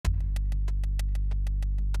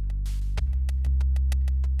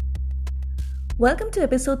Welcome to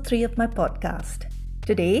episode 3 of my podcast.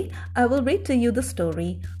 Today, I will read to you the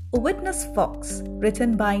story A Witness Fox,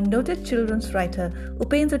 written by noted children's writer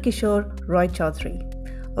Upendra Kishore Roy Chaudhary.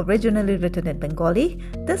 Originally written in Bengali,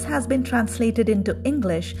 this has been translated into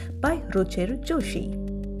English by Ruchir Joshi.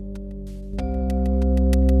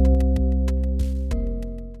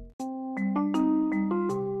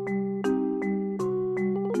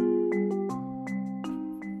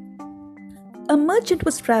 A merchant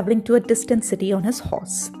was traveling to a distant city on his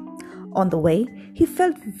horse. On the way, he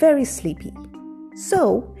felt very sleepy.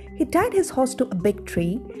 So, he tied his horse to a big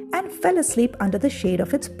tree and fell asleep under the shade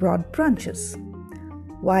of its broad branches.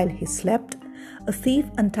 While he slept, a thief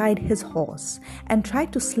untied his horse and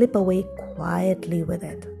tried to slip away quietly with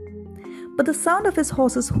it. But the sound of his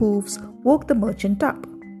horse's hooves woke the merchant up.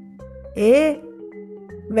 "Hey,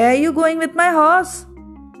 where are you going with my horse?"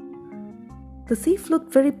 The thief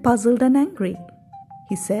looked very puzzled and angry.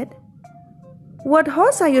 He said, "What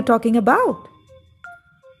horse are you talking about?"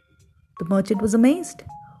 The merchant was amazed.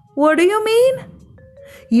 "What do you mean?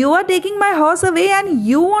 You are taking my horse away and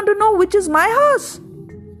you want to know which is my horse?"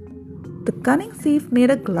 The cunning thief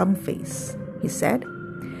made a glum face. He said,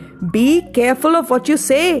 "Be careful of what you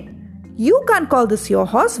say. You can't call this your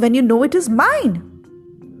horse when you know it is mine."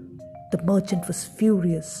 The merchant was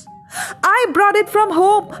furious. "I brought it from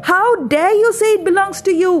home. How dare you say it belongs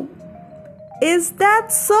to you?" "Is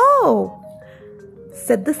that so?"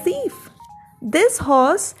 said the thief. "This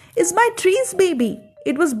horse is my tree's baby.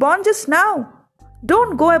 It was born just now.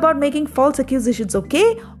 Don't go about making false accusations, okay?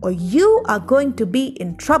 Or you are going to be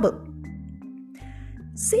in trouble."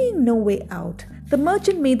 Seeing no way out, the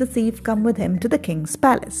merchant made the thief come with him to the king's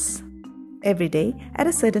palace. Every day,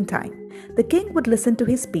 at a certain time, the king would listen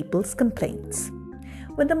to his people's complaints.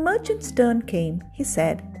 When the merchant's turn came, he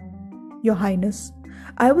said, "Your Highness,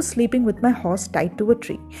 I was sleeping with my horse tied to a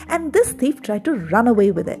tree, and this thief tried to run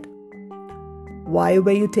away with it." "Why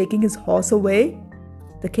were you taking his horse away?"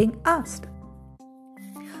 the king asked.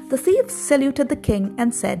 The thief saluted the king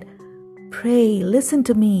and said, "Pray listen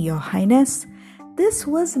to me, Your Highness. This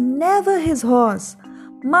was never his horse.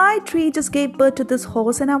 My tree just gave birth to this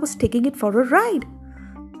horse and I was taking it for a ride.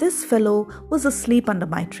 This fellow was asleep under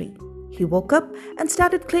my tree. He woke up and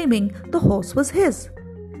started claiming the horse was his.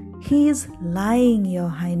 He is lying, Your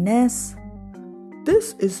Highness."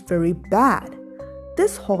 "This is very bad.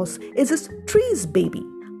 This horse is his tree's baby.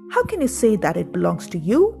 How can you say that it belongs to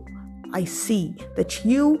you? I see that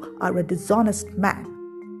you are a dishonest man.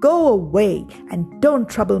 Go away and don't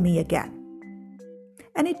trouble me again."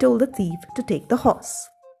 And he told the thief to take the horse.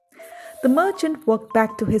 The merchant walked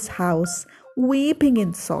back to his house, weeping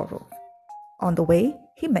in sorrow. On the way,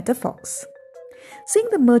 he met a fox. Seeing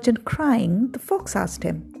the merchant crying, the fox asked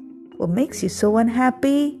him, "What makes you so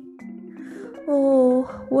unhappy?" "Oh,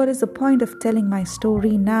 what is the point of telling my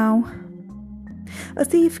story now? A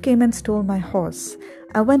thief came and stole my horse.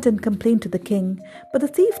 I went and complained to the king, but the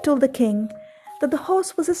thief told the king that the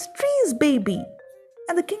horse was his tree's baby,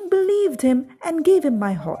 and the king believed him and gave him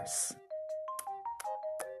my horse."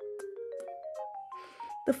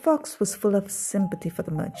 The fox was full of sympathy for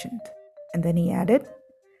the merchant, and then he added,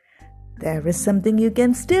 "There is something you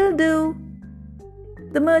can still do."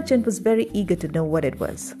 The merchant was very eager to know what it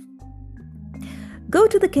was. "Go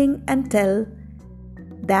to the king and tell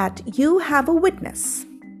that you have a witness,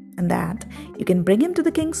 and that you can bring him to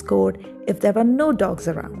the king's court if there are no dogs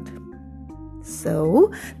around."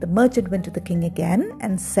 So the merchant went to the king again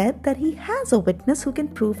and said that he has a witness who can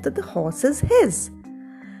prove that the horse is his.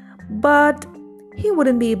 But he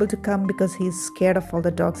wouldn't be able to come because he is scared of all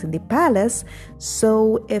the dogs in the palace.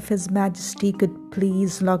 So if His Majesty could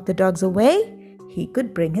please lock the dogs away, he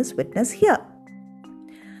could bring his witness here.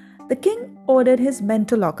 The king ordered his men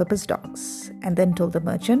to lock up his dogs and then told the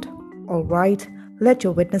merchant, "All right, let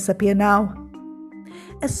your witness appear now."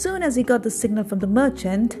 As soon as he got the signal from the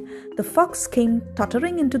merchant, the fox came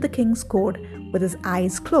tottering into the king's court with his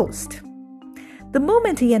eyes closed. The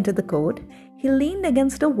moment he entered the court, he leaned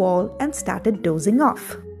against a wall and started dozing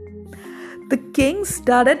off. The king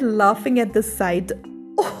started laughing at this sight.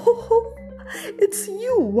 "Oh, it's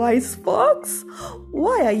you, wise fox.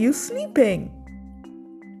 Why are you sleeping?"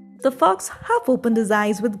 The fox half opened his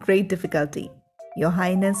eyes with great difficulty. "Your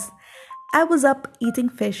Highness, I was up eating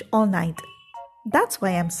fish all night. That's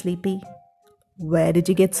why I'm sleepy." "Where did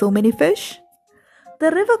you get so many fish?"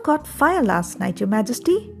 "The river caught fire last night, Your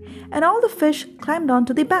Majesty, and all the fish climbed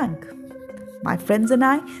onto the bank. My friends and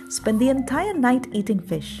I spent the entire night eating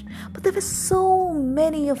fish, but there were so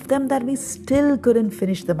many of them that we still couldn't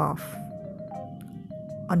finish them off."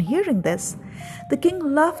 On hearing this, the king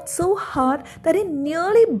laughed so hard that he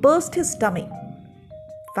nearly burst his tummy.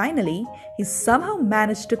 Finally, he somehow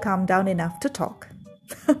managed to calm down enough to talk.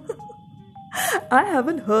 I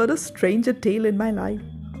haven't heard a stranger tale in my life.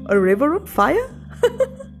 A river on fire?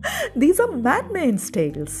 These are madmen's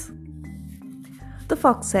tales. The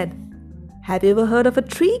fox said, "Have you ever heard of a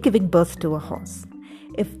tree giving birth to a horse?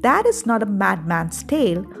 If that is not a madman's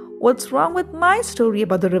tale, what's wrong with my story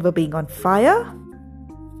about the river being on fire?"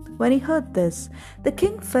 When he heard this, the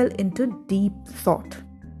king fell into deep thought.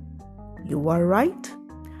 You are right.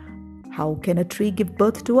 How can a tree give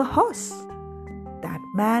birth to a horse? That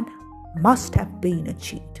man must have been a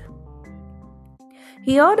cheat.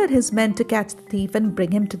 He ordered his men to catch the thief and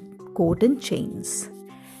bring him to court in chains.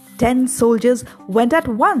 10 soldiers went at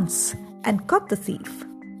once and caught the thief.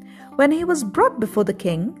 When he was brought before the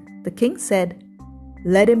king said,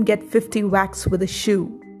 "Let him get 50 whacks with a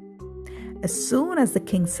shoe." As soon as the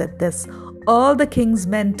king said this, all the king's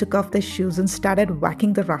men took off their shoes and started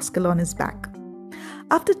whacking the rascal on his back.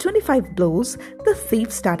 After 25 blows, the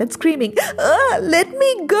thief started screaming, "Let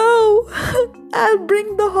me go! I'll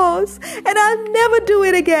bring the horse and I'll never do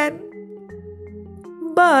it again."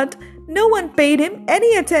 But no one paid him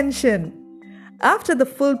any attention. After the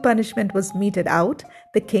full punishment was meted out,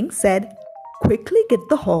 the king said, "Quickly get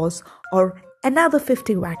the horse or another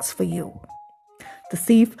 50 whacks for you." The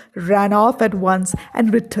thief ran off at once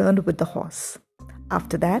and returned with the horse.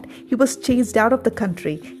 After that, he was chased out of the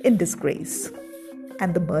country in disgrace.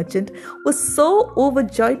 And the merchant was so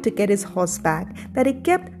overjoyed to get his horse back that he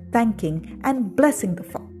kept thanking and blessing the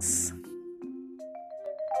fox.